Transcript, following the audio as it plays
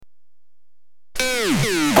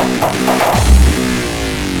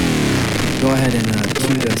Go ahead and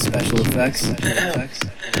cue the special effects.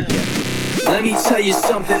 Let me tell you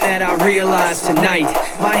something that I realized tonight.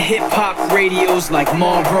 My hip-hop radio's like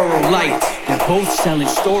Marlboro Light. They're both selling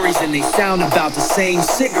stories and they sound about the same.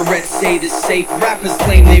 Cigarettes say the safe, rappers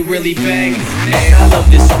claim they really bang. Man, I love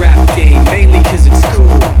this rap game, mainly cause it's cool.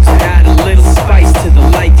 To add a little spice to the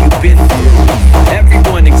life you've been through.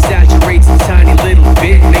 Everyone exaggerates a tiny little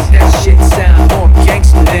bit, make that shit sound more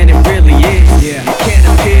gangster than it really is. You can't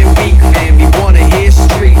appear weak, man, we wanna hear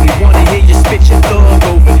street. We wanna hear you spit your thug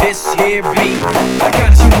over this here beat. I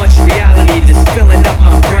got too much reality that's filling up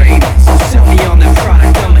my brain. So sell me on that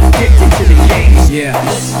product, I'm addicted to the games.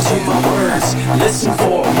 Listen to my words, listen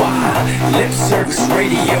for a while. Lip service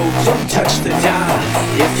radio, don't touch the dial.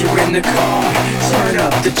 If you're in the car, turn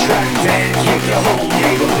up the track, man. Give the whole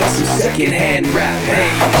neighborhood some secondhand rap,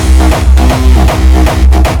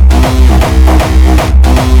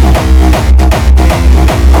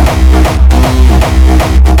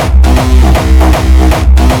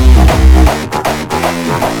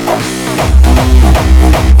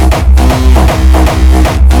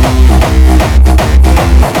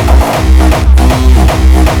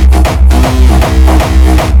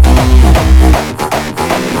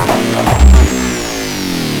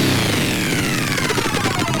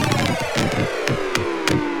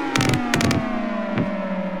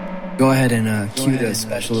 Go ahead and cue the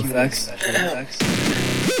special effects.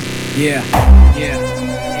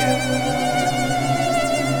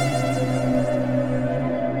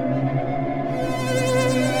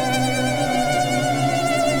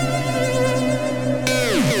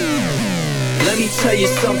 Let me tell you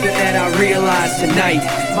something that I realized tonight.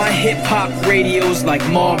 My hip-hop radio's like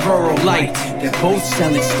Marlboro Light. They're both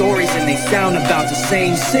selling stories and they sound about the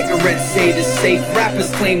same. Cigarettes say the safe, rappers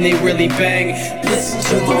claim they really bang. Listen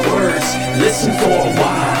to my words, listen for a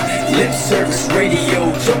while. Lip service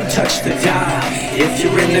radio, don't touch the dial. If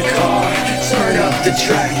you're in the car, turn up the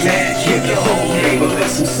track, man. Give the whole neighborhood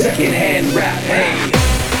some secondhand rap,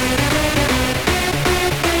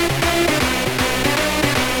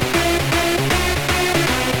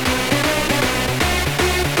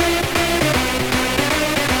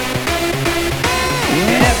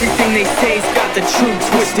 Everything they say's got the truth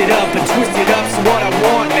twisted up, and twisted up's what I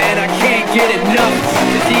want, man, I can't get enough.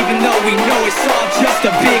 Cause even though we know it's all just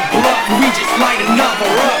a big bluff, we just light another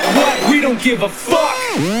up, what? We don't give a fuck.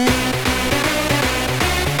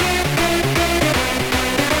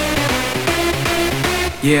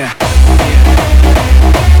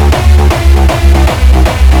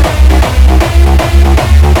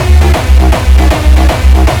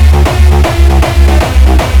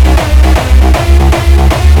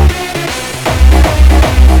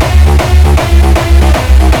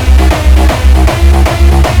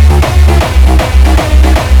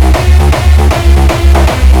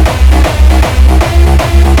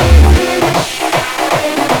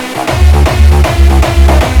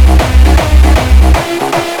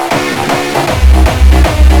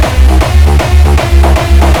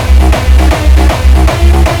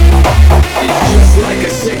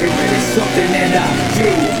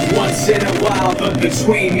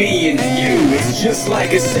 Between me and you, it's just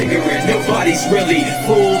like a cigarette. Nobody's really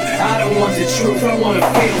fooled. I don't want the truth, I wanna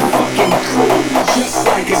feel fucking cool. Just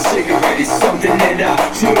like a cigarette, it's something that I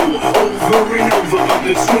do over and over. But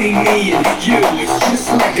between me and you, it's just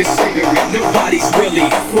like a cigarette. Nobody's really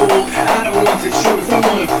fooled. I don't want the truth, I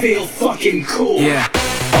wanna feel fucking cool.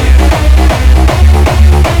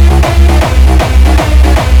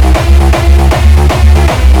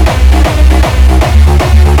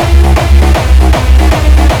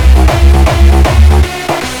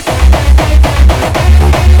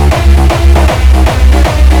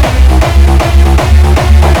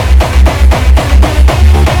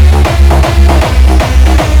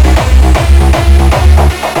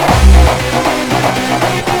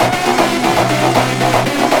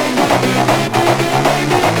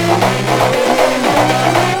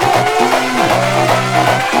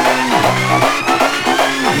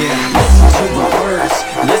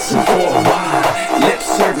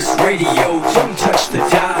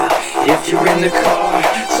 If you're in the car,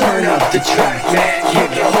 turn up the track, man. Give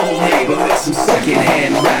the whole neighborhood some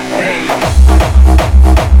secondhand rap,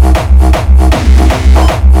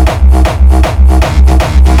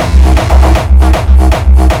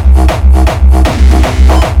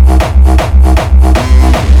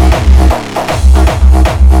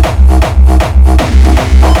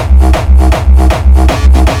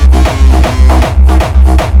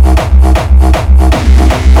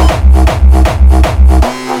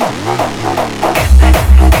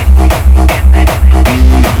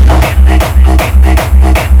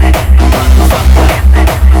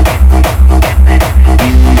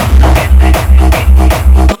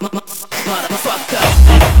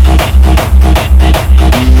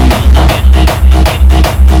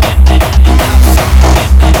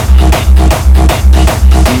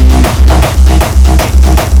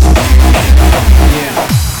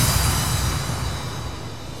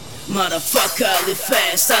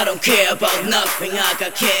 fast, I don't care about nothing. I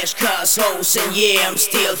got cash, cars, hoes, and yeah, I'm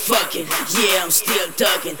still fucking. Yeah, I'm still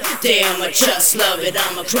ducking. Damn, I just love it.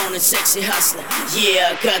 I'm a grown and sexy hustler.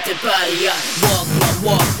 Yeah, I got the body. I walk my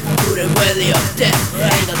walk through the valley of death.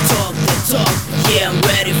 Ain't I talk the talk. Yeah, I'm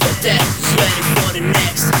ready for that. Ready for the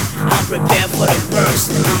next. I'm prepared for the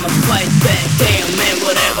worst. I'ma fight back. Damn, man,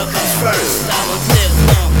 whatever comes first. I won't live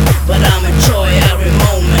long, but I'm enjoy every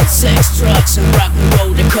moment. Sex, drugs, and rock and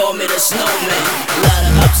roll, they call me the snowman. A lot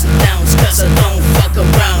of ups and downs, cause I don't fuck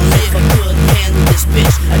around. If I couldn't handle this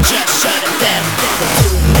bitch, I just shut it down. But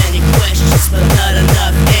too many questions, but not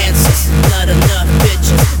enough answers. Not enough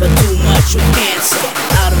bitches, but too much with cancer.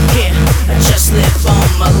 I don't care, I just live on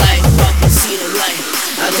my life. I can see the light,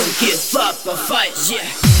 I don't give up, I fight, yeah.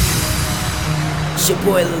 It's your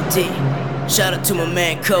boy Lil D. Shout out to my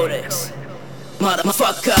man Codex.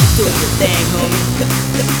 Motherfucker, do your thing, homie.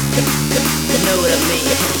 You know what I mean.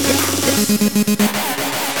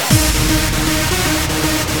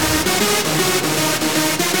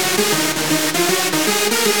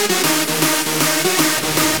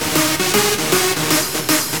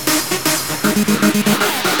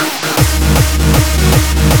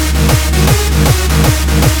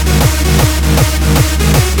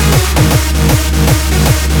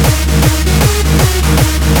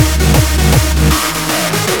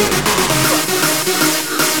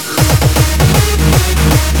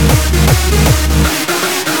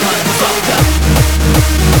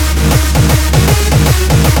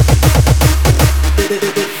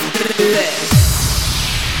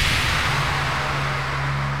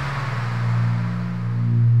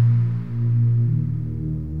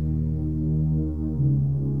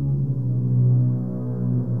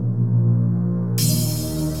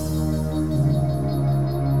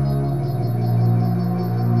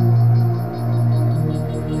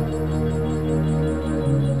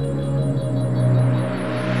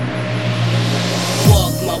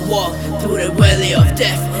 Walk through the valley of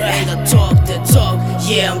death. Ain't I talk the talk.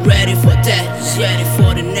 Yeah, I'm ready for that. Ready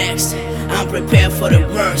for the next. I'm prepared for the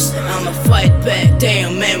worst. I'ma fight back.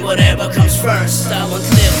 Damn, man, whatever comes first. I won't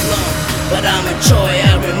live long, but I'm enjoy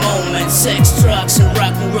every moment. Sex, drugs, and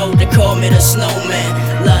rock and roll, they call me the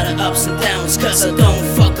snowman. Lot of ups and downs, cause I don't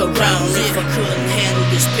fuck around. If I couldn't handle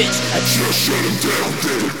this bitch, I just shut him down.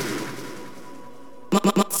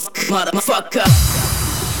 Motherfucker.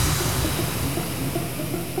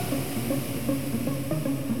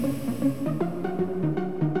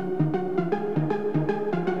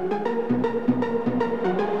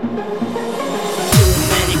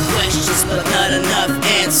 But not enough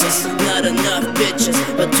answers, not enough bitches,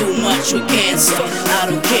 but too much with cancer. I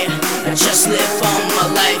don't care, I just live on my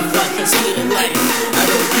life. I can see the light, I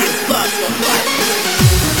don't give up, I fight.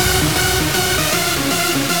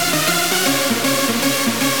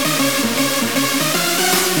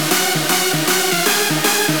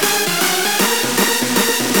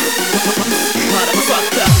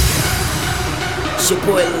 Motherfucker, it's your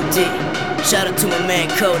boy Lil D. Shout out to my man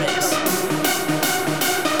Codex.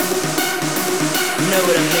 Know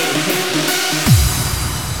what I mean.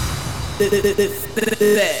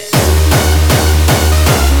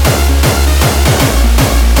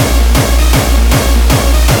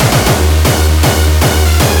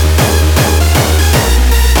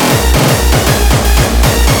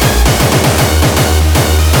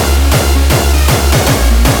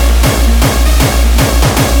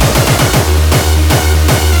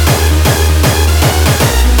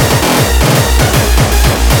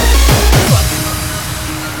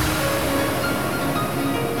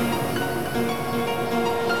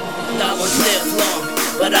 I won't live long,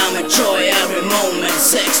 but I'm enjoy every moment.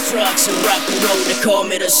 Sex, drugs, and rock and roll, they call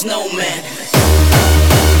me the snowman.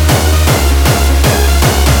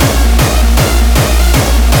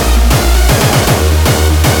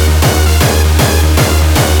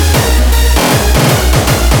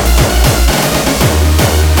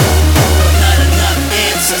 Not enough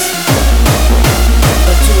answers,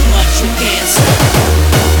 but too much with cancer.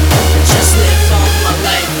 I just live on my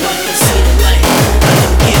life, I can see the light. I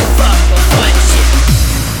don't give up, I fight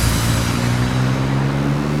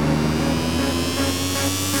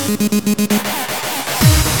shit.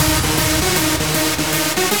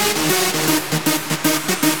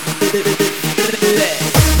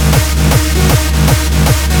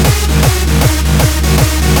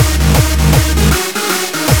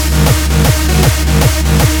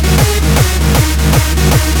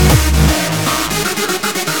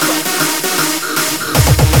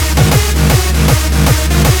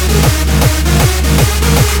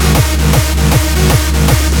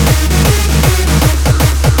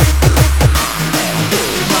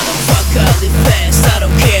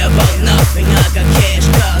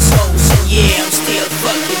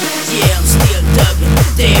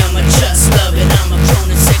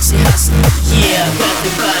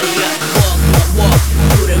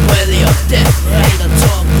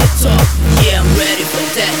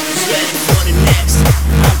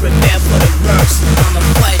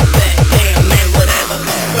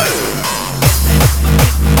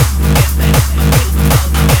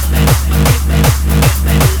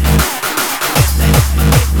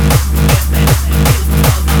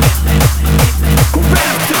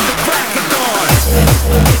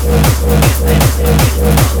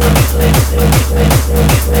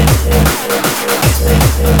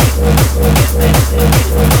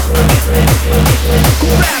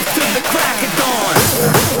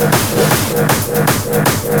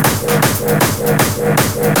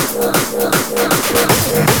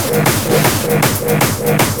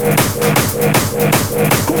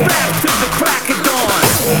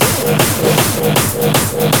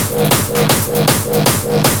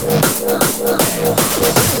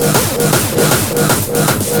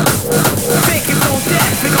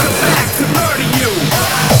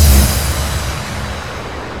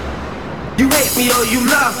 hate me or you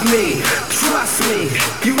love me, trust me.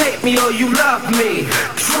 You hate me or you love me,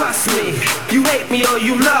 trust me. You hate me or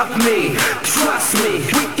you love me, trust me.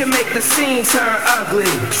 We can make the scene turn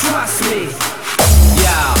ugly, trust me.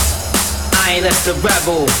 Yeah, Highness the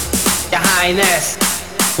Rebel, Your Highness,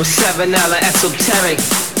 with 7L esoteric,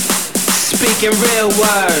 speaking real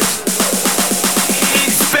words.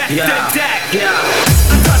 Inspect the deck,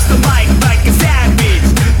 I touch the mic like a savage.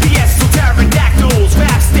 The esoterodactyls,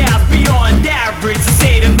 rap styles beyond average, to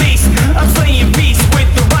say the least. I'm slaying beasts with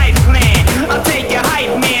the right plan. I'll take your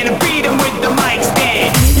hype man and beat him with the mic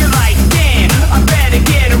stand. You're like, damn, I better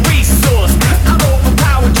get a resource. I'll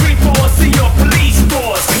overpower 3/4 of your police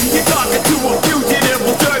force. You're talking to a fugitive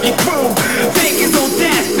with dirty crew. Thinking on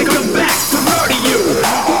death to come back to murder you.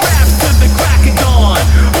 Raps to the crack of dawn.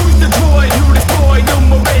 Who's the droid? Who destroyed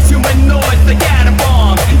numerous humanoids? They got a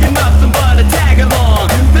bomb. You're nothing but a tag along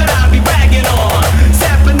that I'll be ragging on.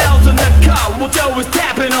 7L's in the car, what Joe is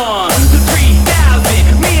tapping on. The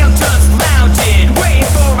 3000, me I'm just lounging,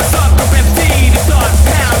 waiting for a sucker MC to start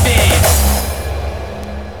pounding.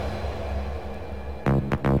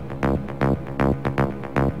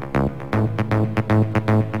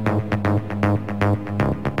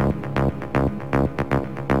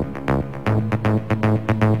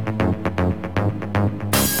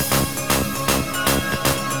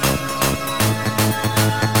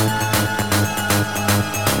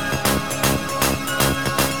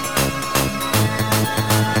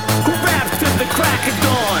 Who raps to the crack of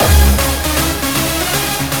dawn?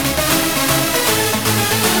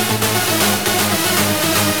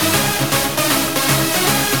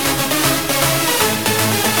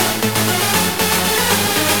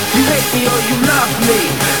 You hate me or you love me,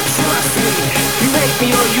 trust me. You hate me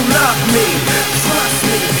or you love me, trust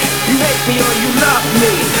me. You hate me or you love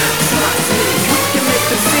me, trust me. We can make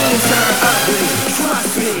the scene turn ugly,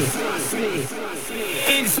 trust me.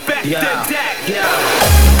 Inspect the deck,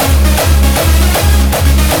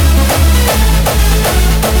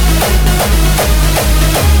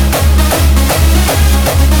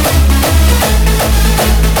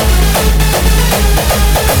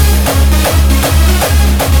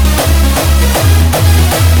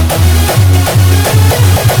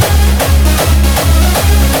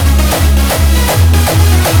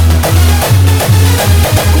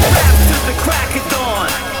 raps to the crack of dawn.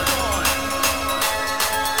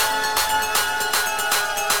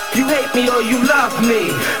 You hate me or you love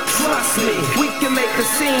me, trust me. We can make the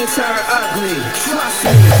scene turn ugly, trust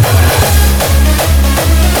me.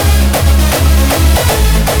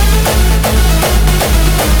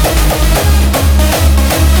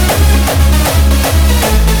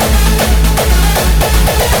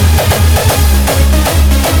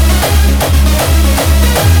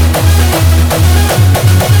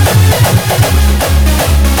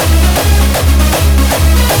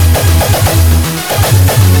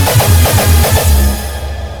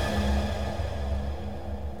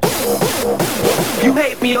 You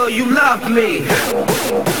hate me or you love me,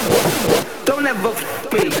 don't ever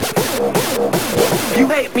me. You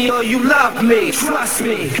hate me or you love me, trust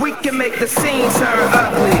me. We can make the scene turn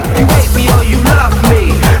ugly. You hate me or you love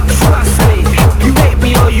me, trust me. You hate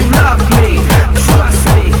me or you love me, trust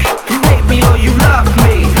me. You hate me or you love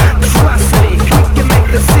me, trust me. We can make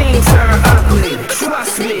the scene turn ugly,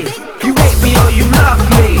 trust me. You hate me or you love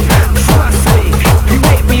me, trust me. You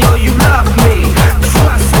hate me or you love me,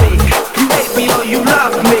 trust me. You hate me or you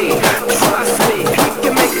love me, trust me. We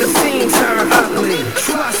can make the scene turn ugly,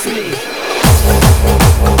 trust me.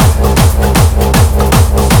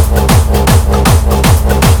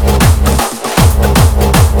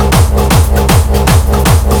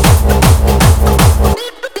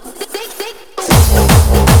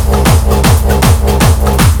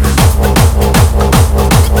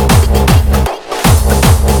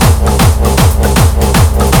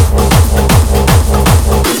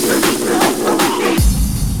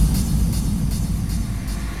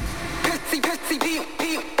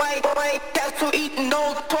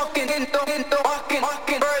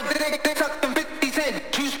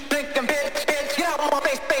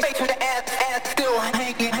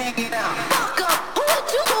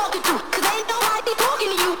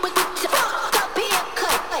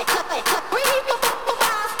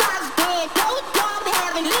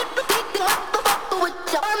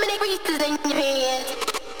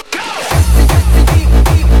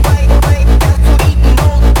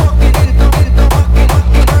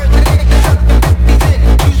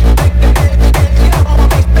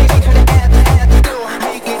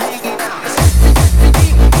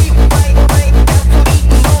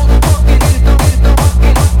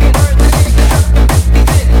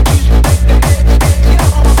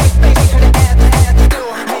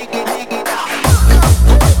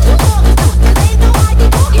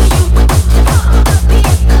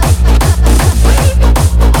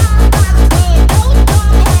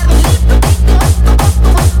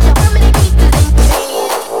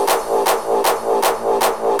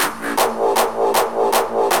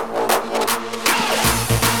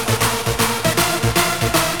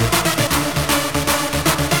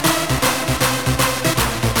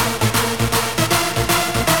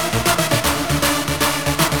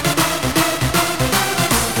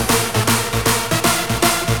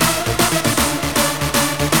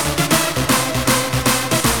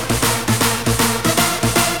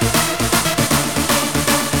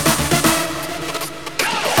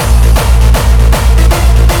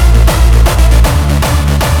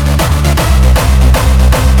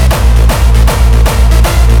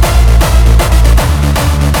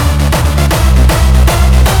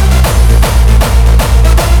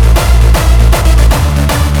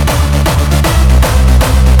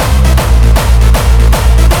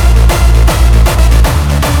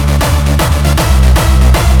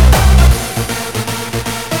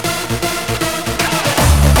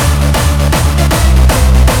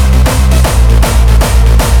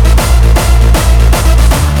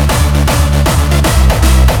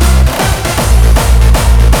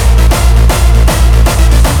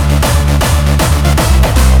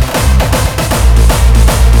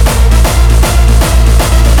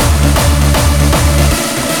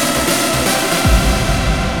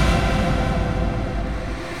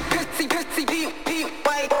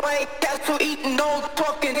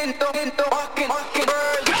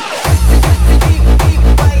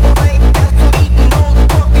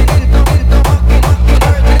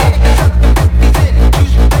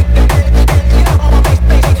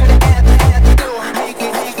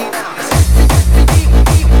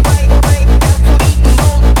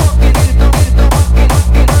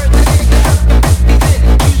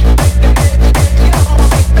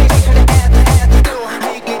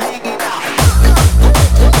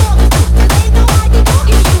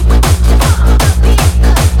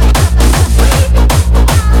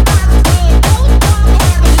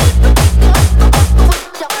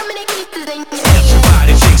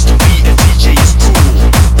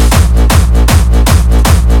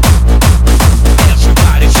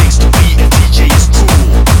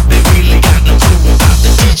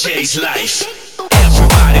 Life.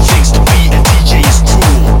 Everybody thinks to be a DJ is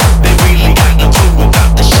cool. They really got no clue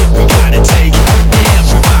about the shit we gotta take.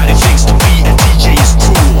 Everybody thinks to be a DJ is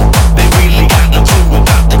cool. They really got no clue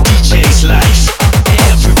about the DJ's life.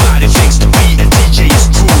 Everybody thinks to be a DJ is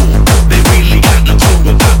cool. They really got no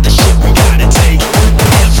clue about the shit we gotta take.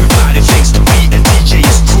 Everybody thinks to be a DJ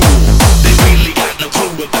is cool. They really got no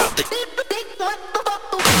clue about the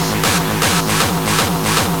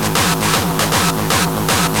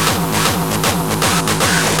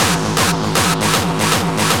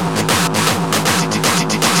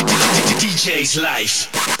DJ's life.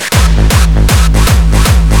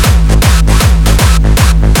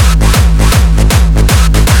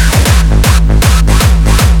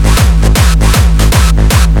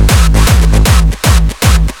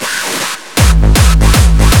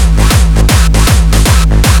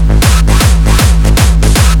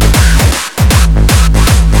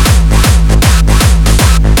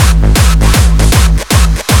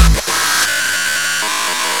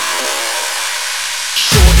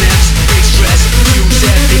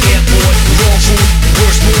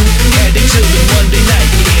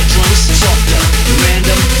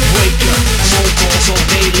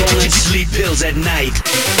 Pills at night.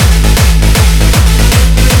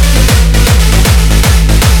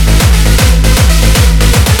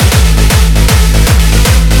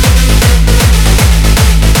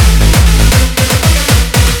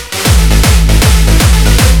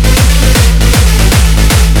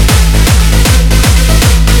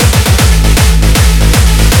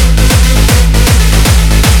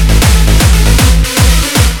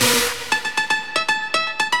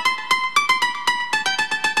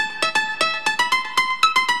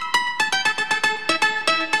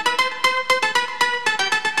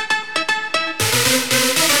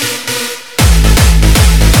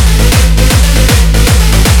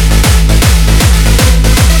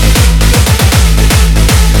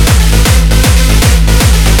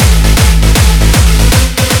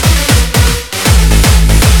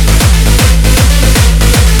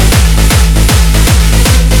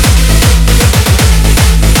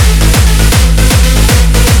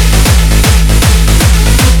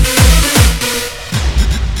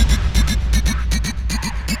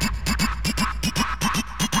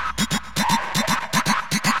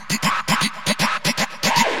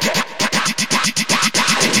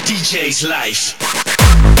 DJ's life.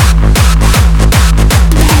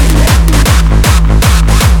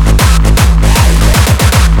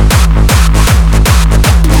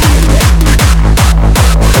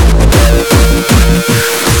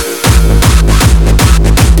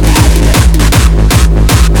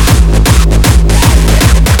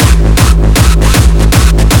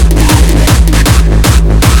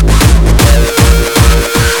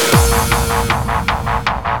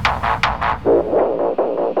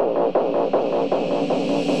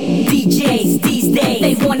 DJs these days,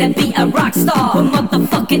 they wanna be a rock star, but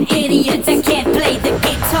motherfucking idiots that can't play the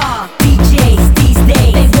guitar. DJs these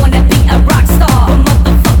days, they wanna be a rock star, but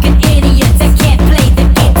motherfucking idiots that can't play the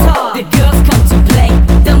guitar. The girls come to play,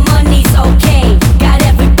 the money's okay, got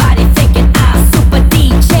everybody thinking I'm super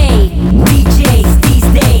DJ. DJs these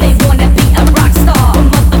days, they wanna be a rock star,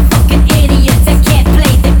 but motherfucking idiots that can't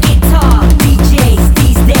play the guitar. DJs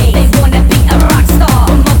these days, they wanna be a rock star,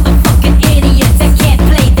 but motherfucking idiots that can't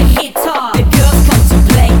play the guitar. The girls come to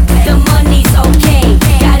play, the money's okay,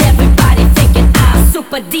 got everybody thinking I'm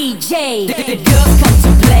super DJ. The girls come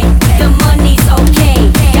to play, the money's okay,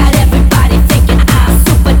 got everybody thinking I'm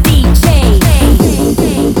super DJ.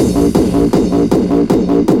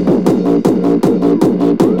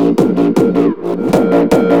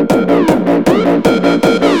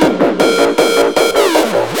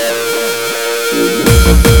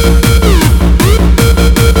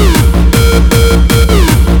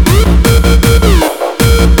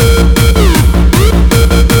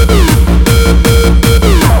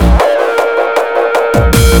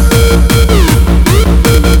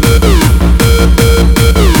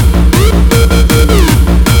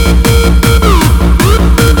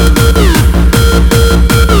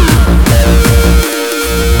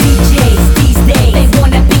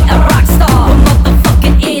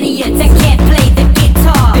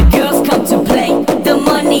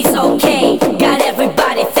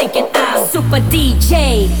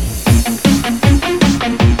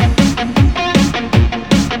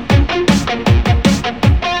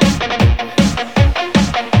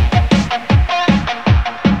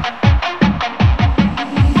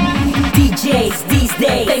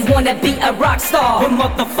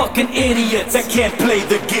 motherfucking idiots that can't play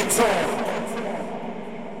the guitar.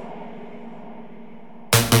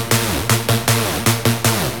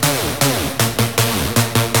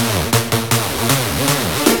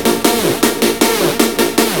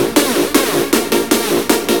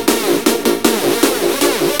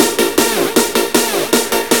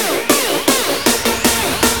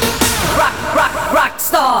 Rock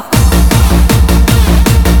star.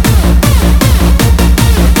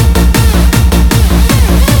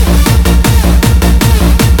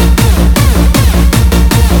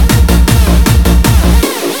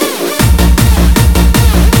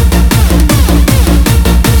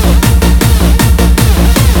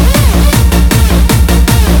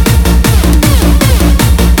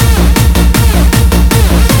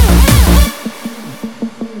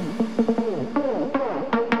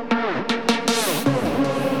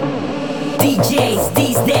 DJs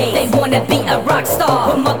these days, they wanna be a rock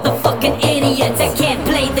star, but motherfucking idiots that can't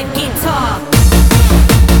play the guitar.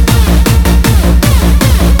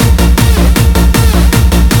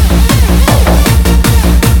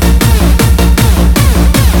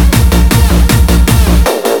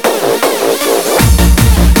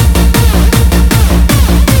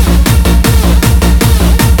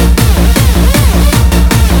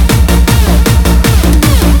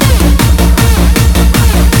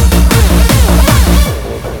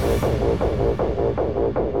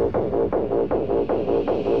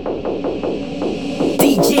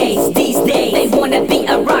 DJs these days, they wanna be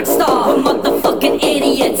a rock star, but motherfucking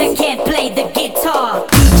idiots that can't play the guitar.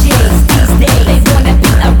 DJs these days, they wanna be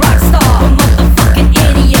a rock star, but motherfucking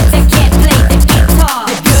idiots that can't play the guitar.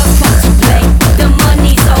 The girls come to play, the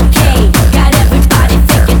money's okay, got everybody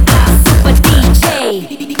thinking I'm super DJ.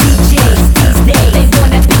 DJs these days, they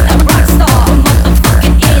wanna be a rock star, but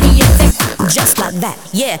motherfucking idiots that just like that,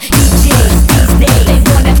 yeah. DJs these days, they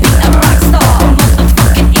wanna be a rock star, but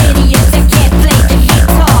motherfucking idiots that can't play the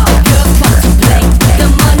guitar. The girls come to play, the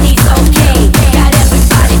money's okay, got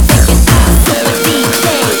everybody thinking I'm super DJ.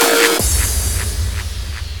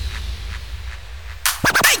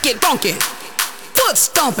 Make it funky, foot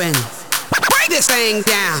stomping, break this thing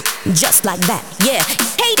down, just like that, yeah.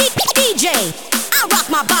 Hey DJ, I rock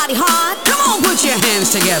my body hard. Come on, put your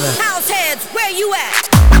hands together. House heads, where you at?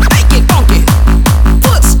 Make it funky,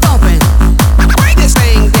 foot stomping, break this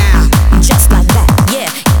thing down, just like that, yeah.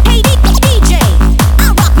 Hey DJ,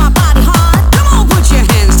 I rock my body hard. Come on, put your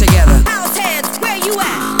hands together. House heads, where you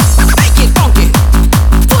at? Make it funky,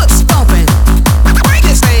 foot stomping, break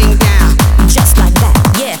this thing down, just like that,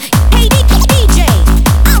 yeah. Hey DJ, I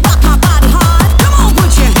rock my body hard. Come on,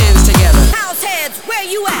 put your hands together. House heads, where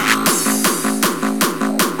you at?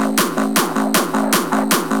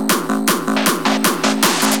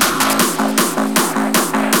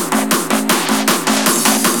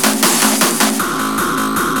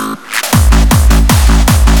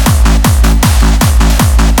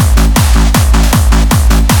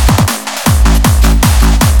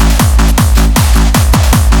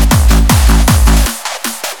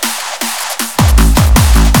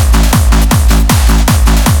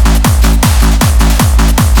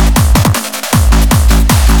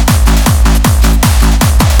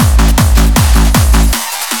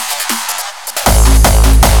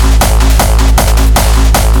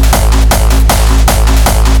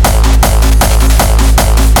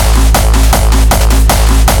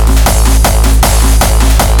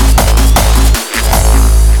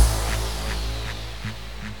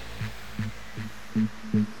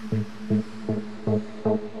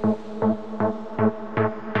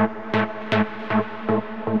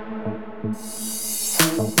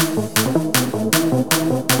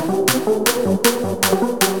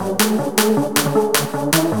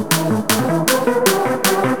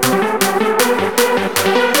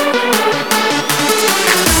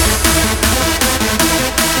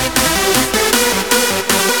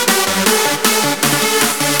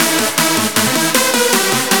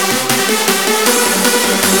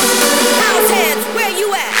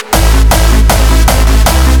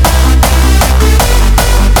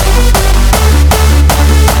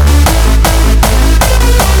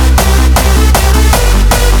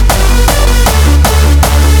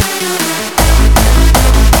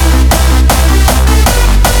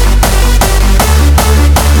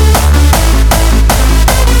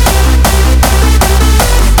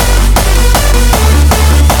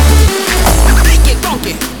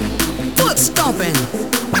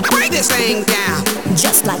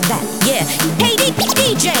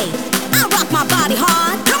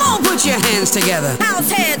 Together.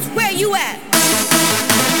 House heads, where you at?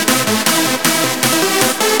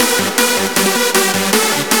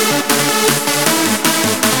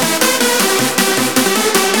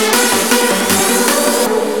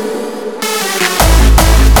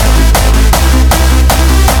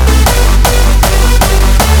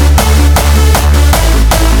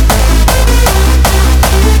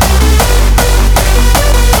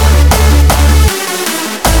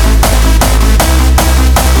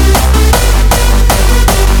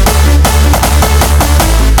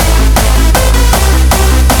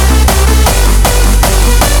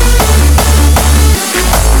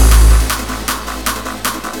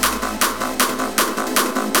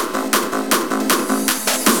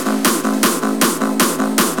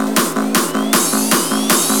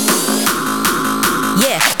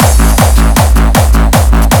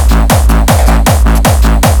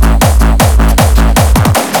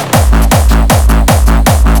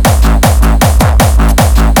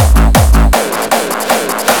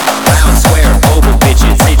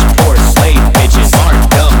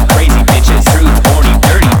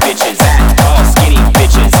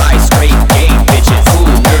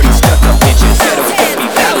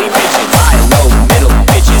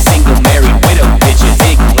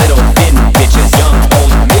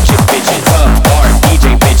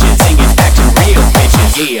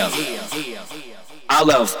 I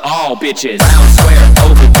love all bitches. Round, square,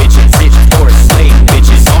 oval bitches. Rich, poor, slave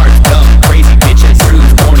bitches. Smart, dumb, crazy bitches. Rude,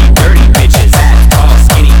 horny, dirty bitches. Fat, tall,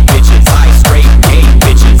 skinny bitches. High, straight, gay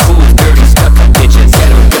bitches. Cool, dirty, stuck-up bitches.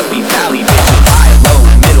 Ghetto, guppy, valley bitches. High, low,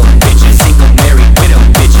 middle bitches. Single, married, widow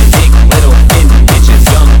bitches. Big, little, thin bitches.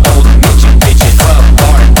 Young, old, midget bitches. Club,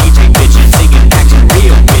 bar, DJ bitches. Singing, acting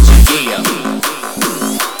real bitches. Yeah,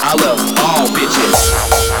 I love all bitches.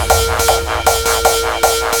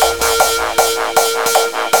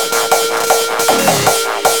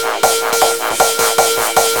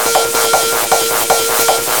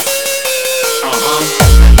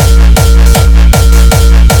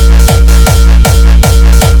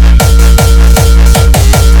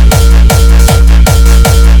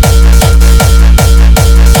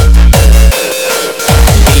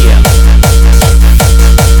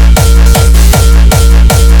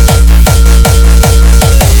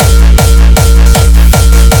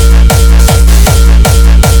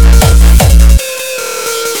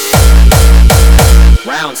 oval bitches. Rich, poor, slave bitches.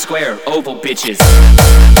 Smart,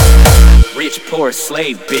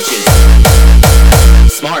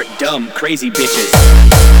 dumb, crazy bitches.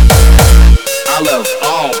 I love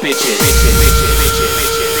all bitches.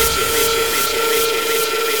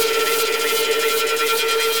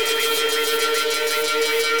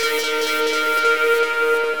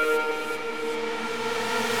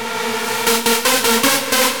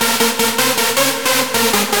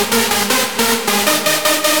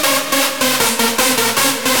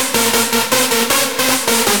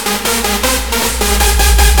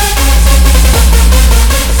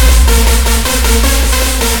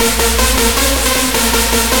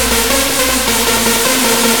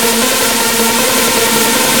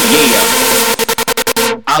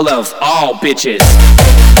 I love all bitches.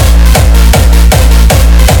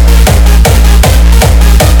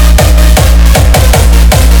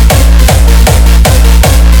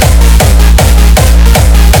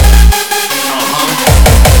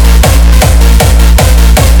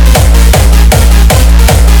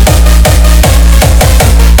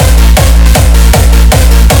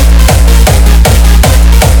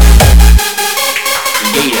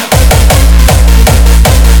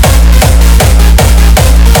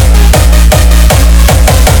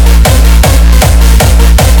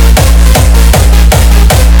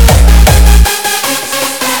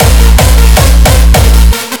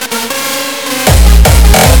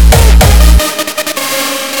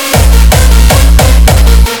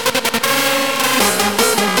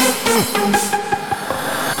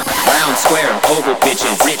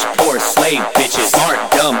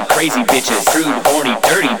 Crazy bitches, crude, horny,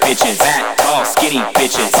 dirty bitches, fat, tall, skinny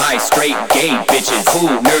bitches, high, straight, gay bitches,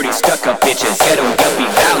 cool, nerdy, stuck-up bitches, ghetto, guppy,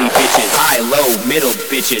 valley bitches, high, low, middle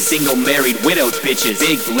bitches, single, married, widowed bitches,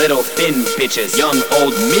 big, little, thin bitches, young,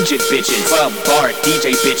 old, midget bitches, club, bar,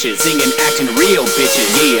 DJ bitches, singing, acting real bitches,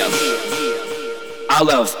 yeah, I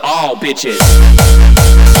love all bitches.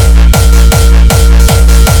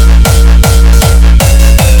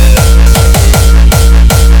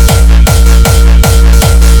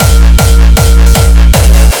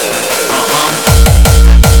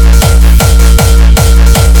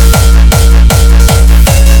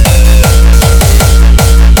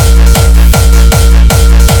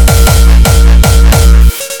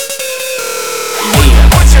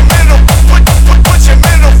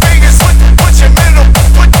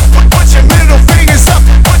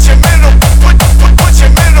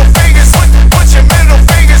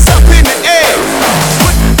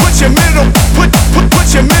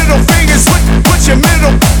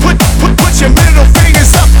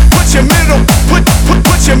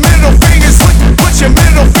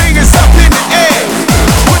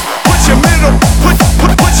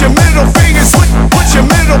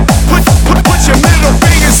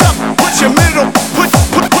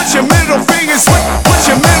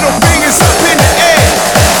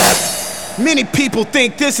 Many people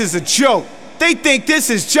think this is a joke. They think this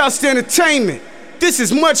is just entertainment. This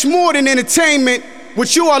is much more than entertainment.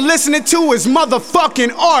 What you are listening to is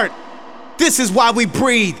motherfucking art. This is why we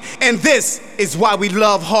breathe, and this is why we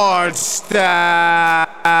love hard style.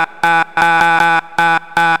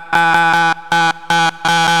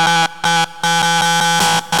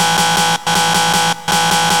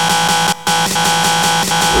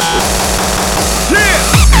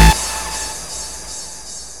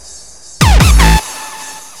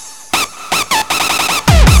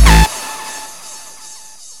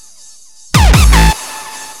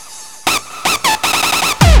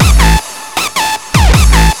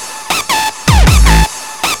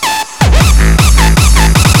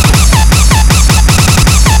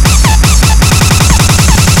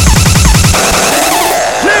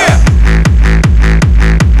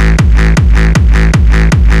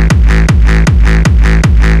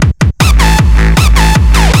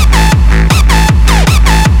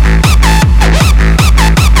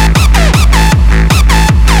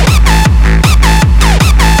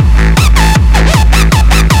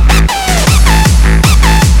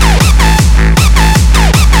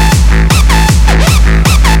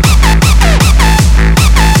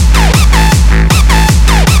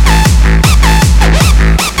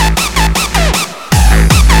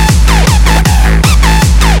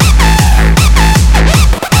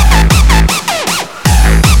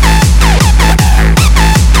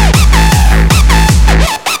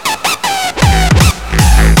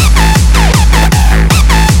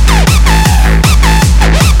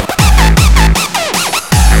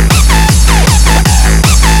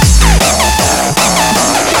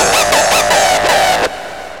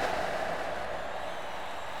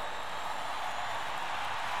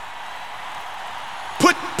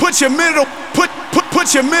 put your middle,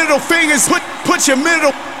 put your middle fingers, put your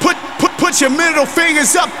middle, put your middle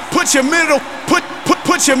fingers up, put your middle,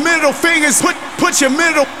 put your middle fingers, put your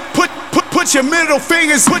middle, put your middle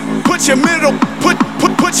fingers, put your middle,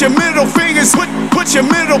 put your middle fingers, put your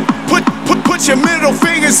middle, put your middle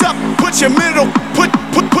fingers up, put your middle,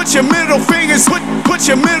 put your middle fingers, put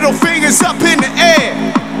your middle fingers up in the air.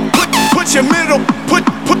 Put your middle,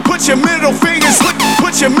 put your middle fingers,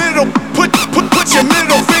 put your middle, put your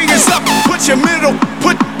middle fingers up, put your middle,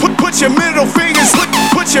 put your middle fingers,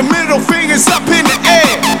 put your middle fingers up in the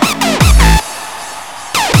air.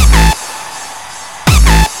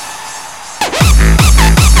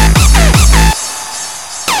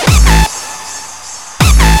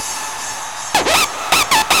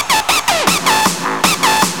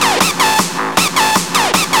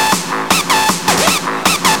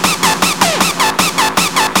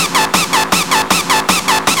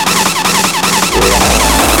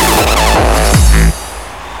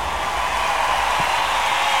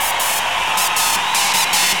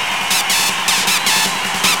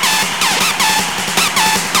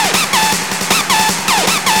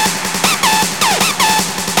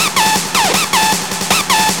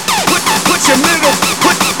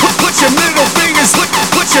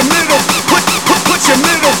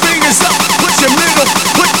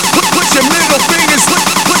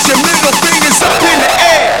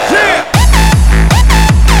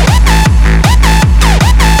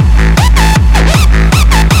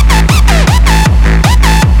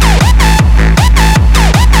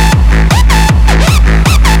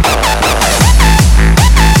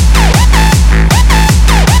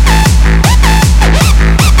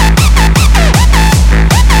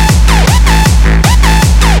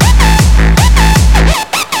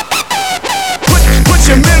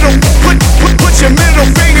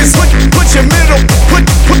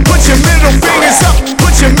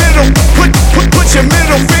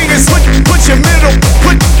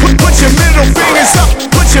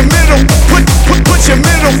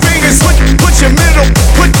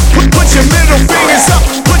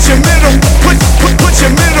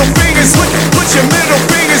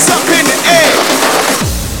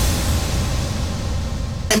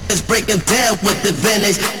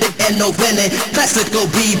 Classical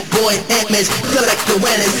B-boy image, collect the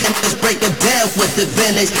winners, and just break it down with the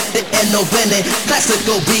vintage. There ain't no winning.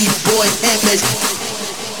 Classical B-boy image,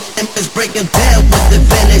 and just break it down with the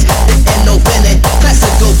vintage. There ain't no winning.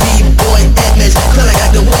 Classical B-boy image,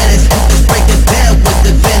 collect the winners, and just break it down with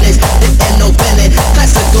the vintage. There ain't no winning.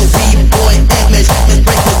 Classical B-boy image, just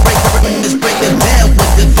break it down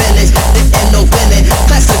with the vintage. There ain't no winning.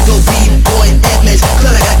 Classical B-boy image,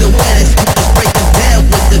 collect the winners, and just break it down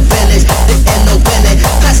with the vintage. There ain't no winning.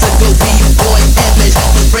 Classical B-boy image,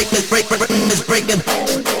 just break it, it's breaking, it's breaking,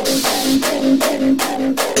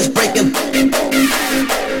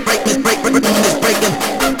 it's breaking.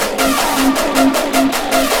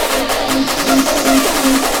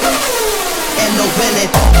 Ain't no winning.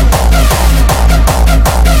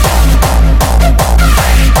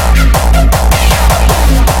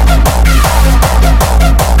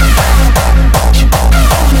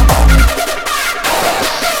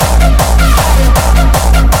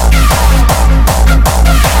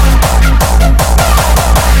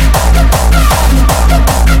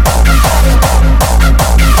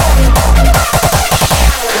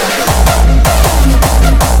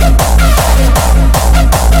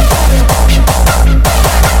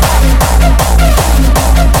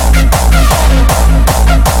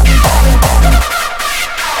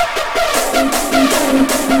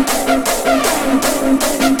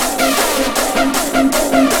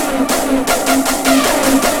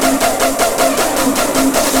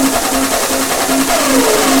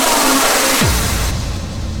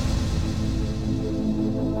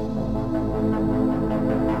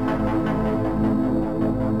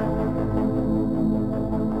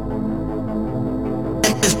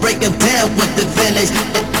 Breaking down with the vintage.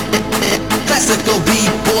 Classical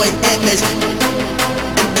B-boy image.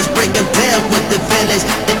 It's breaking down with the vintage.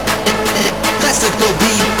 Classical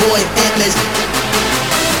B-boy image.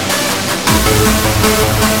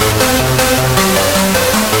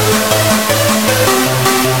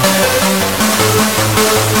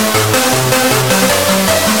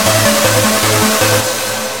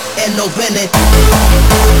 And no winning.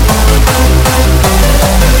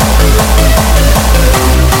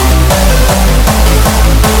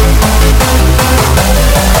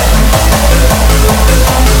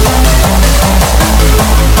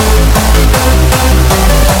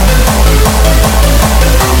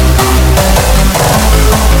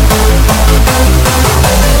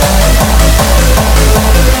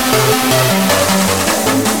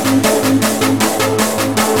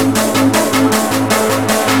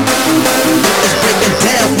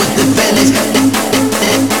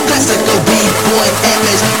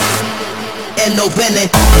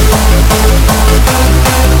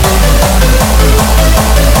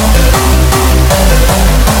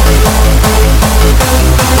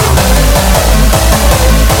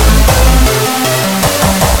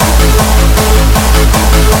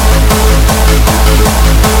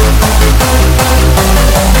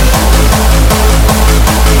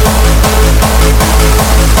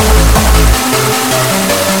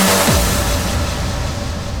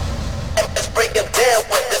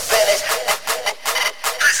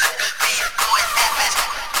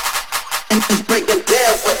 and is breaking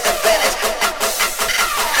down with advantage.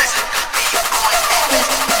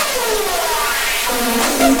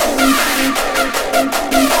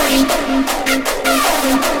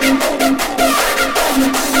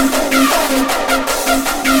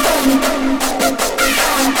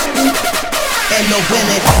 And no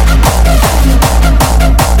winning.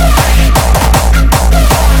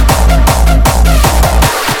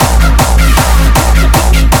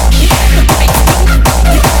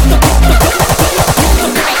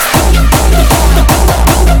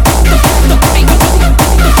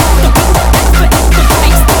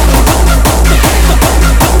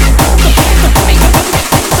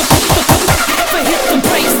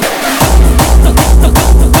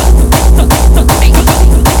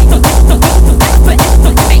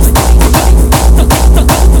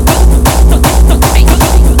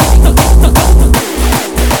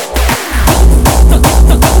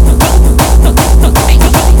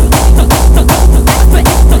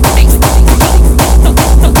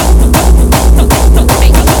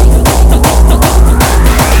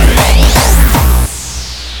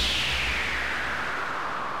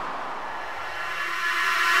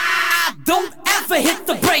 Don't ever hit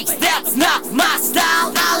the brakes, that's not my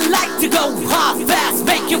style. I like to go hard, fast,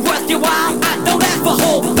 make it worth your while. I don't ever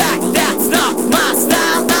hold back, that's not my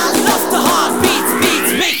style. I love the hard beats,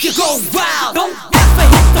 beats make you go wild. Don't ever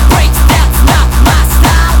hit the brakes, that's not my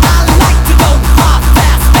style. I like to go hard,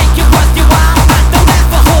 fast, make it worth your while. I don't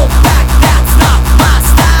ever hold back, that's not my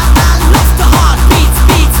style. I love the hard beats,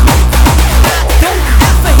 beats. Don't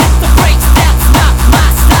ever hit the brakes, that's not my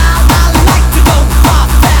style. I like to go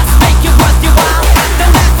hard, fast, make it worth your while. I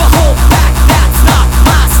don't ever hold back, that's not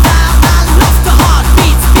my style. I love the hard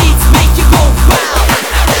beats, beats make you go wild. I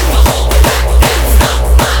don't ever hold back, that's not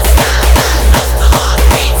my style. I love the hard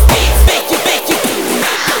beats, beats make you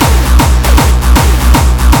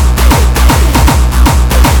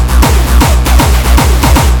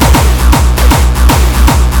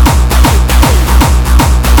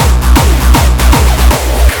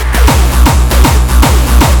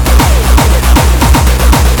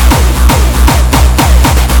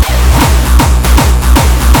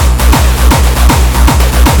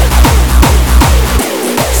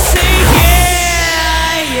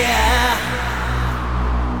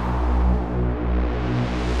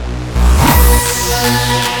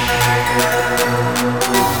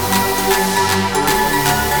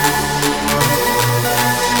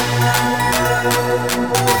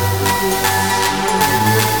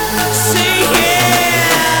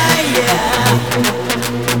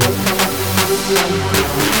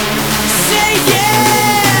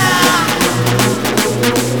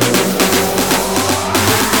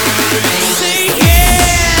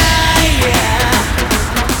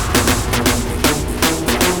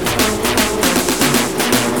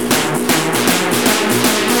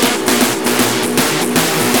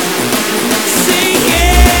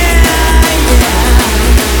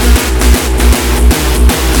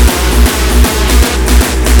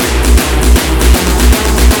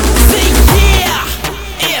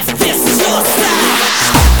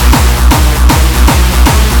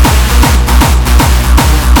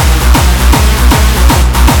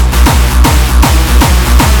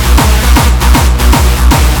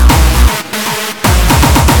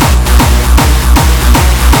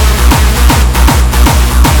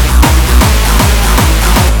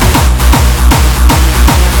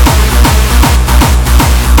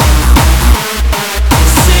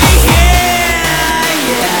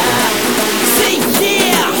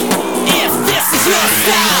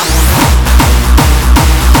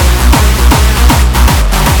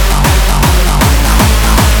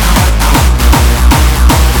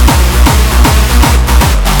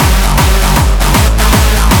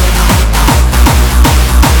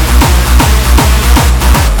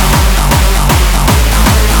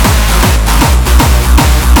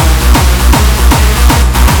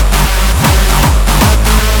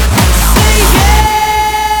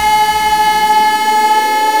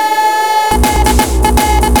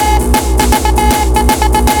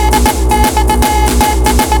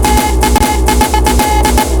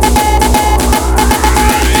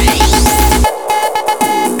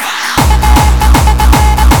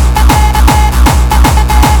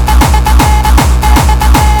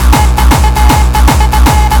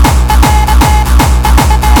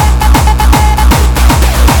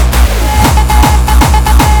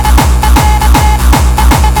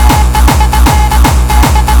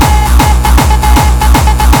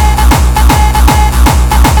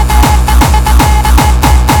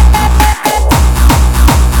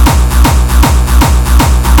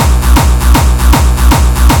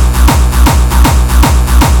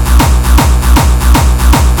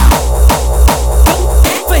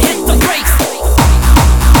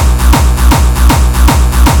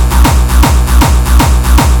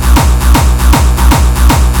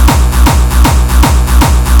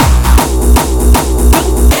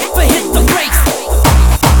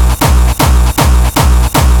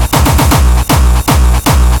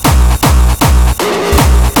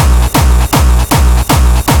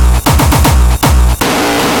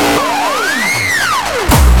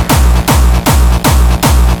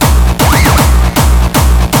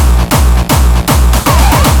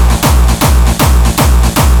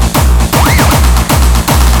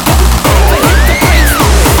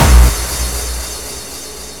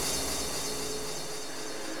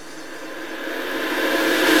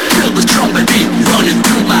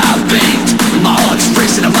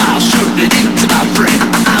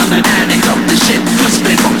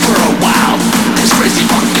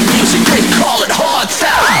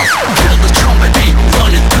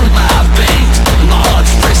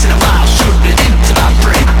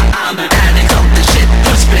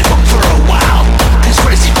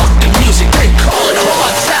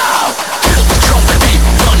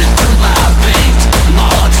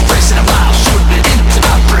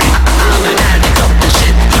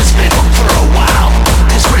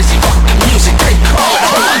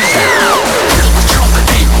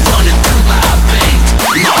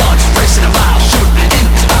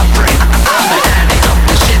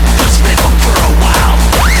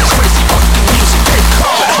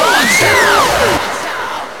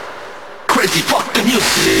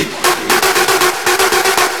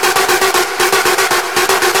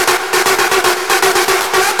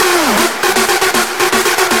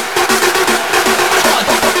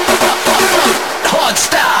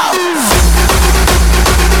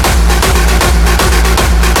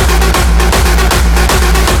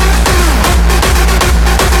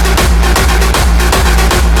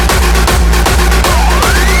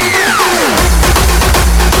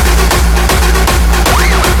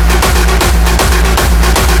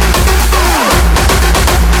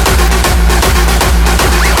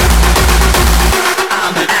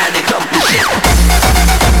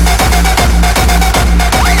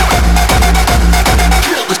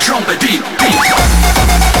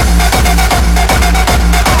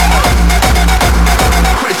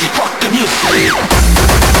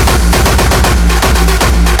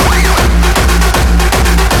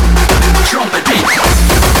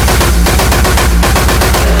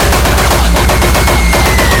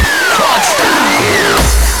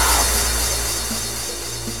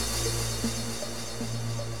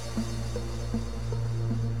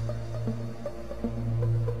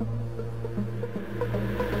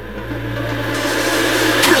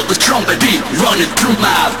running through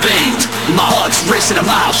my veins. My heart's racing a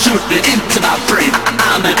mile, shooting into my brain.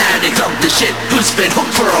 I'm an addict of the shit who's been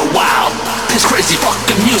hooked for a while. This crazy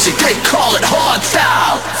fucking music, they call it hard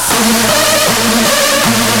style.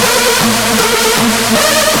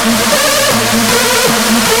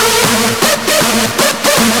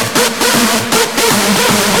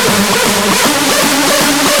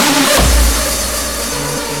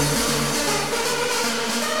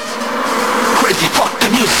 Crazy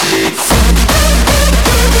fucking music.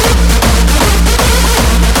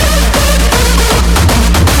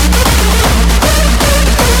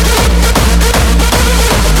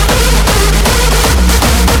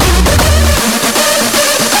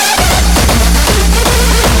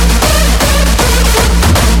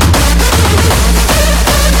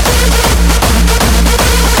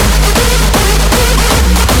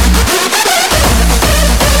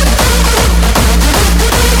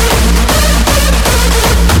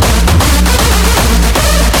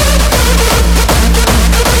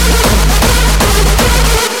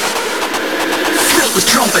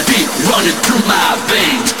 Running through my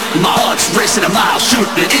veins. My heart's racing a mile,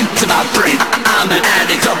 shooting into my brain. I'm an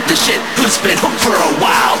addict of the shit who's been hooked for a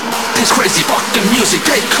while. This crazy fucking music,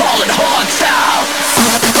 they call it hard style.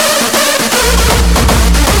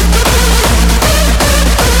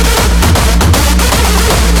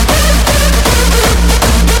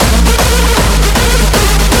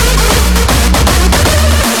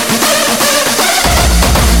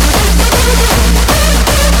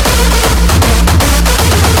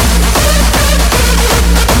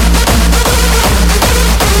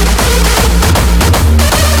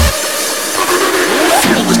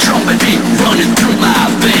 Running through my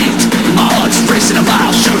veins. My heart's racing a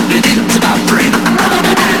mile, shooting into my brain. I'm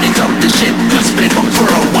an addict of the shit who's been hooked for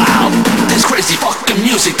a while. This crazy fucking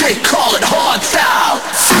music, they call it hard style.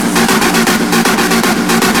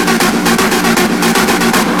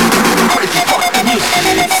 Crazy fucking music.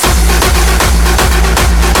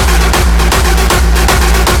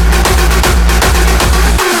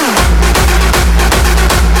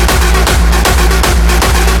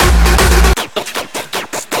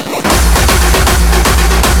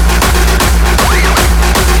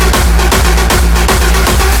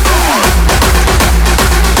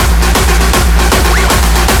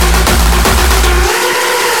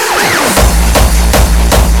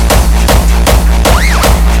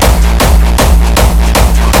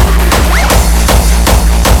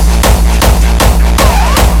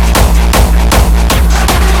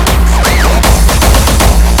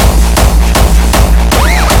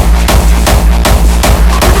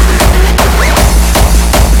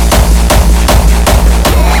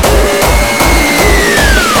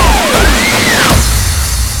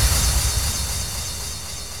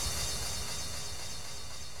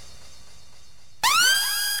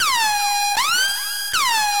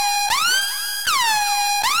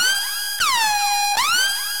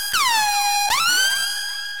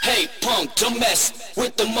 Hey punk, don't mess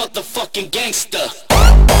with the motherfucking gangster.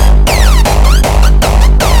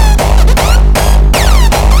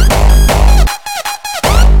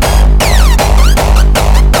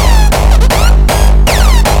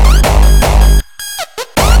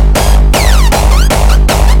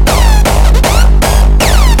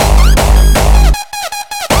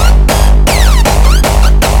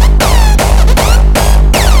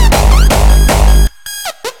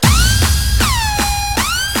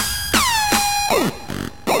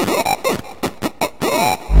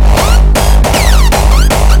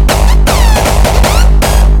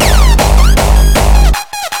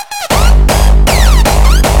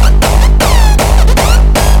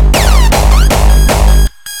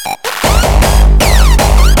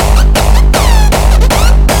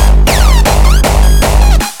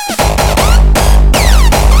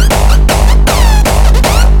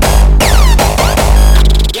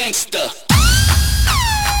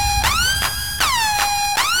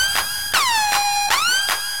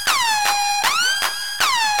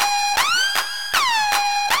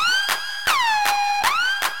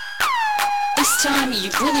 This time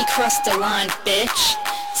you really crossed the line, bitch.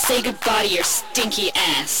 Say goodbye to your stinky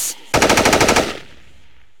ass.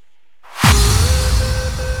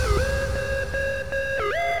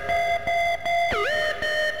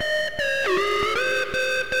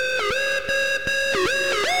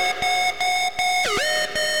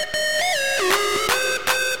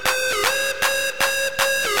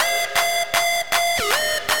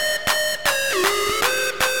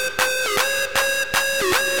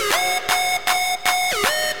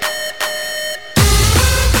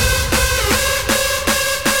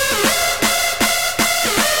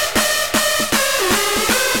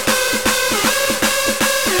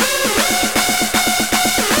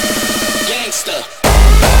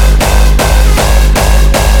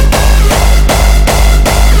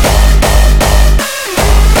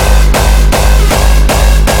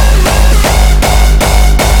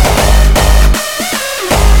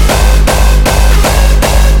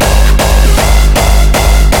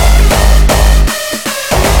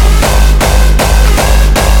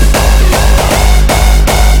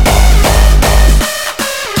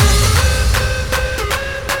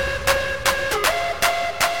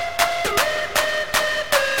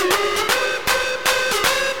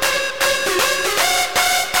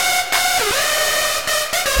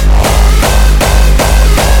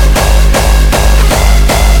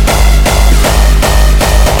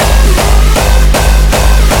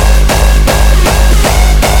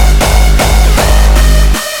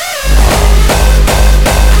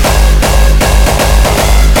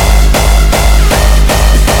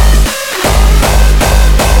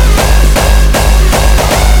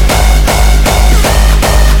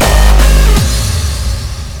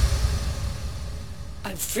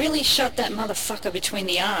 Really shot that motherfucker between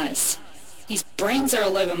the eyes. His brains are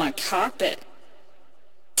all over my carpet.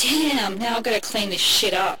 Damn, now I've got to clean this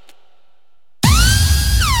shit up.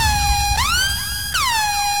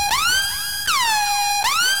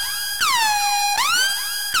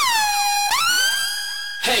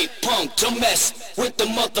 Hey punk, don't mess with the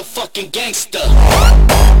motherfucking gangster.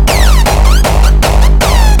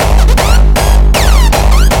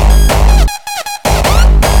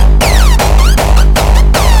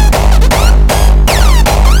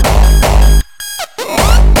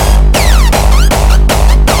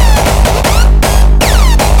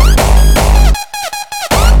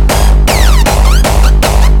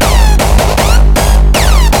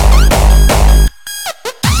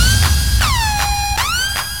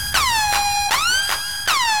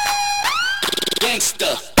 Gangsta.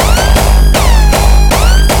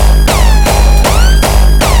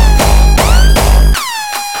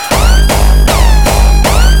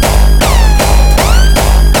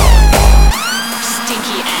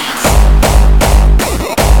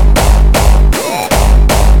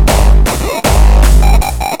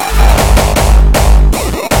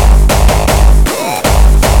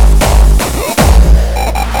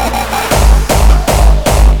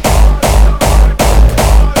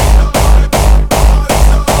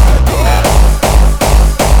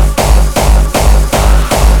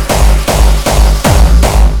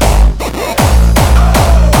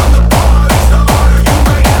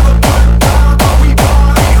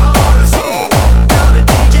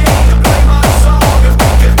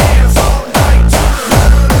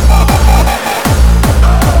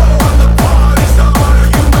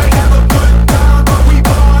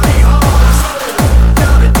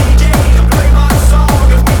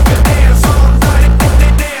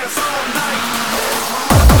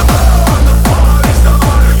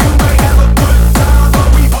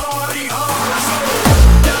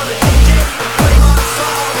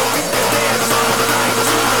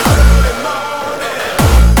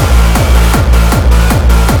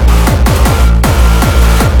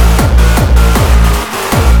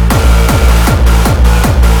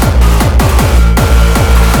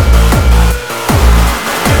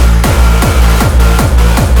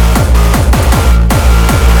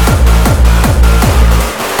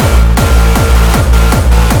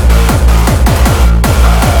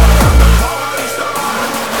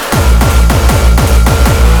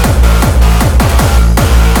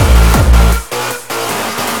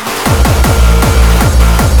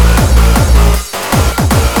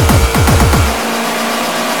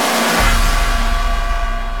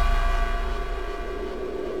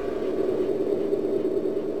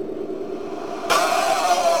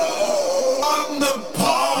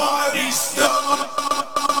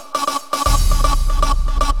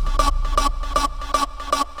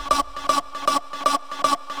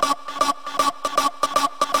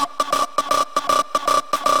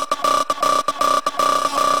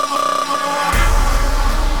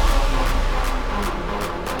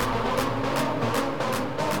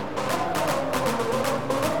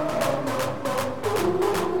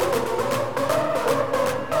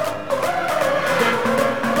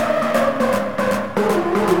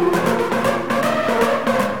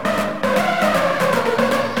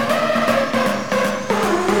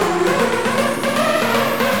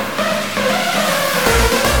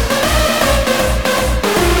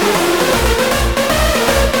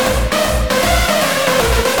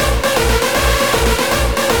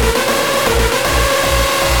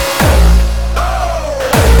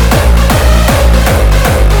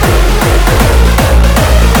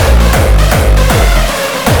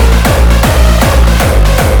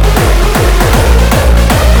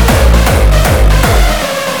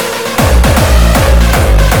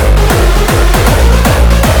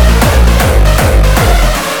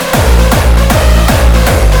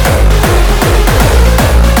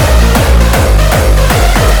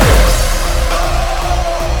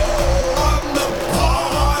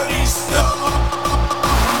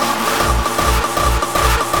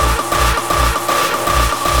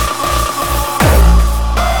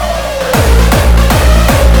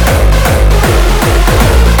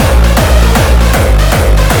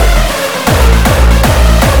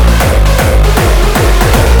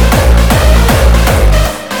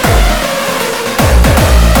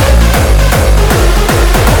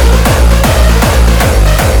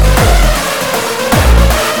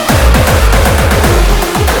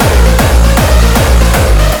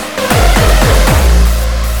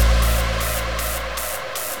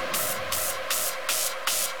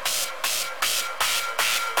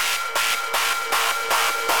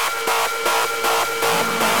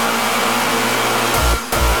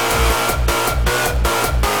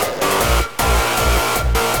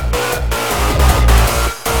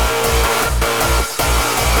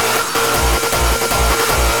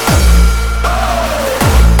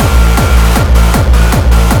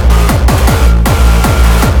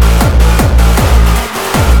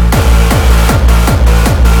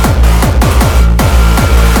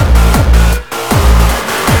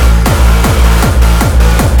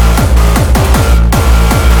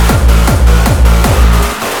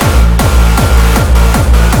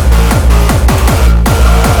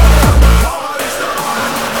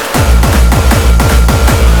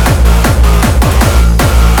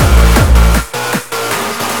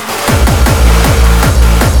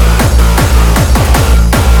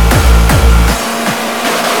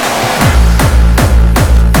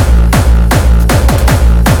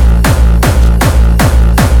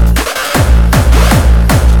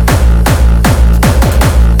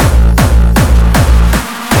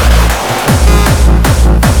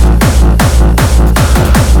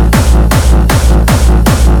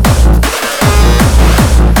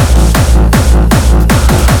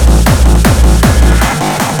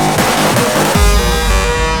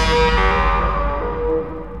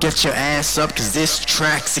 get your ass up, cause this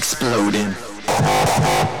track's exploding.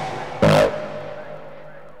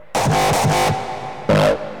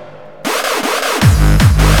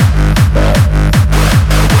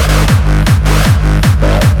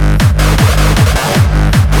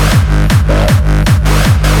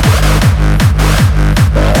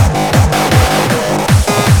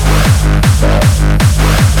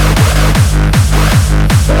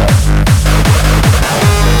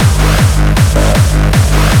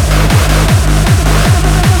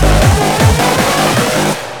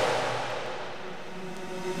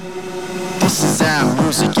 This is our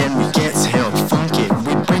music and we get held funky.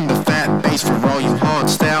 We bring the fat bass for all you hard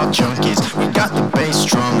style junkies. We got the bass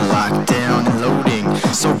drum locked down and loading.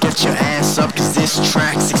 So get your ass up, cause this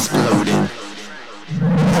track's exploding.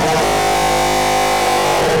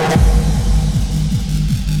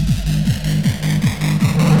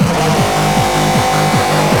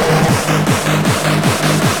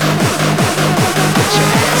 Get your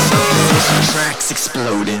ass up, cause this track's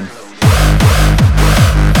exploding.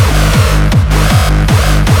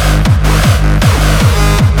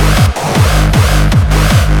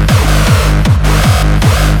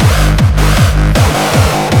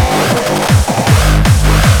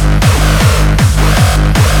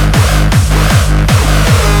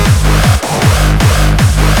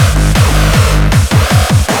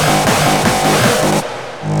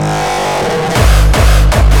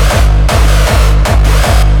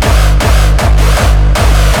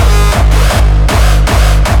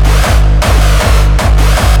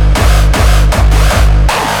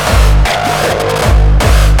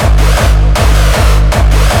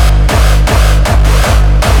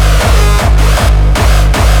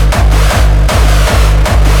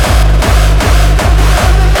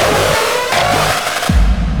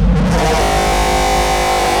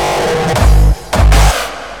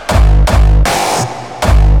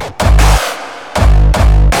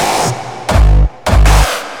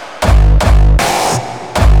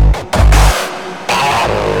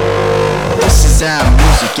 Our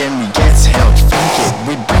music and we get held funky.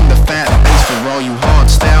 We bring the fat bass for all you hard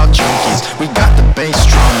style junkies. We got the bass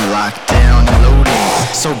drum locked down and loading.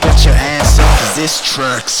 So get your ass up, cause this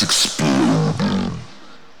track's exploding.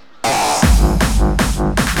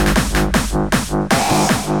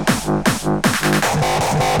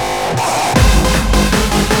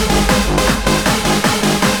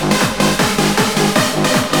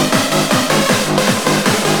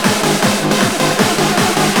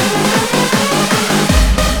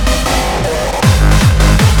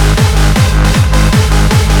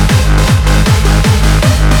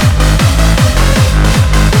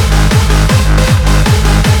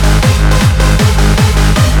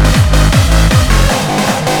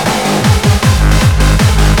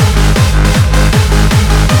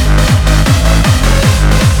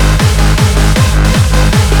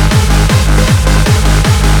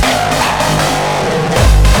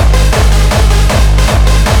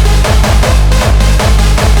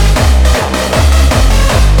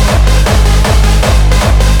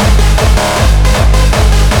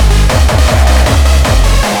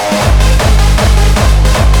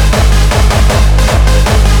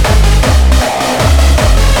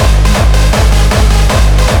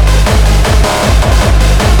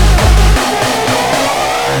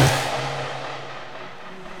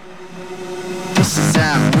 This is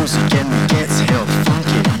our music and we get held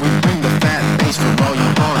funky. We bring the fat bass for all you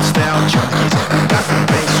hard style junkies. We got the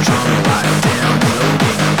bass drum locked down and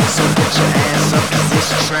loading. So get your ass up, cause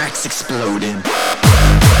this track's exploding.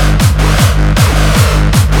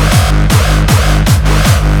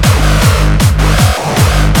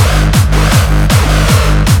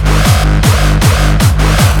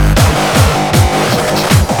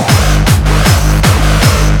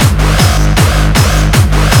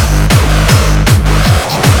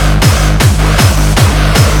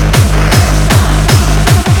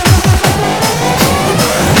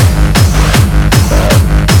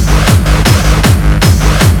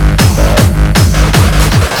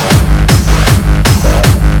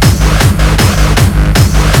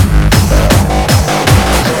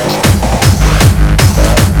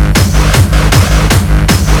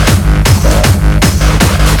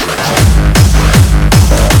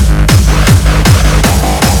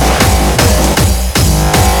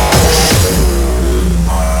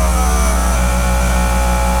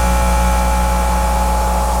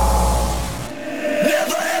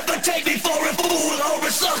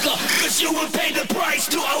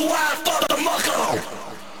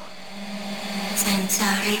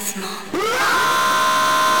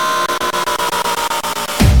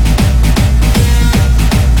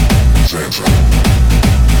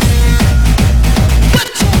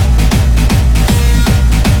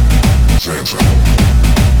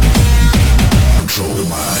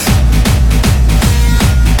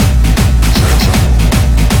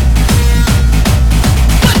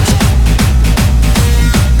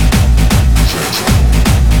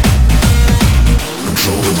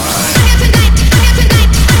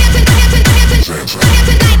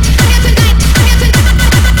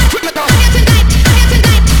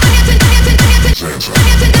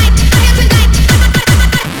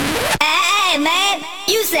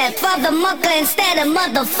 father mucker instead of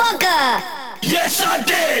motherfucker. Yes, I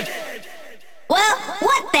did. Well,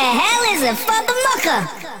 what the hell is a father mucker?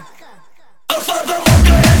 A father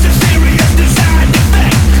mucker has a serious design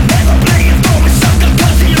defect. Never playing for a sucker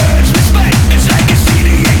cause he earns respect. It's like a CD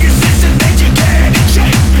in your system that you can't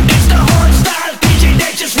check. It's the hard style DJ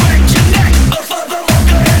that just wrecks your neck. A father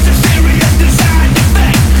mucker has a serious design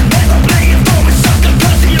defect. Never playing for a sucker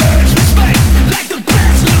cause he earns respect. Like the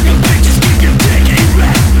best looking bitches keep your dick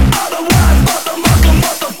erect. Otherwise, father mucker,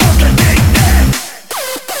 motherfucker, dig that.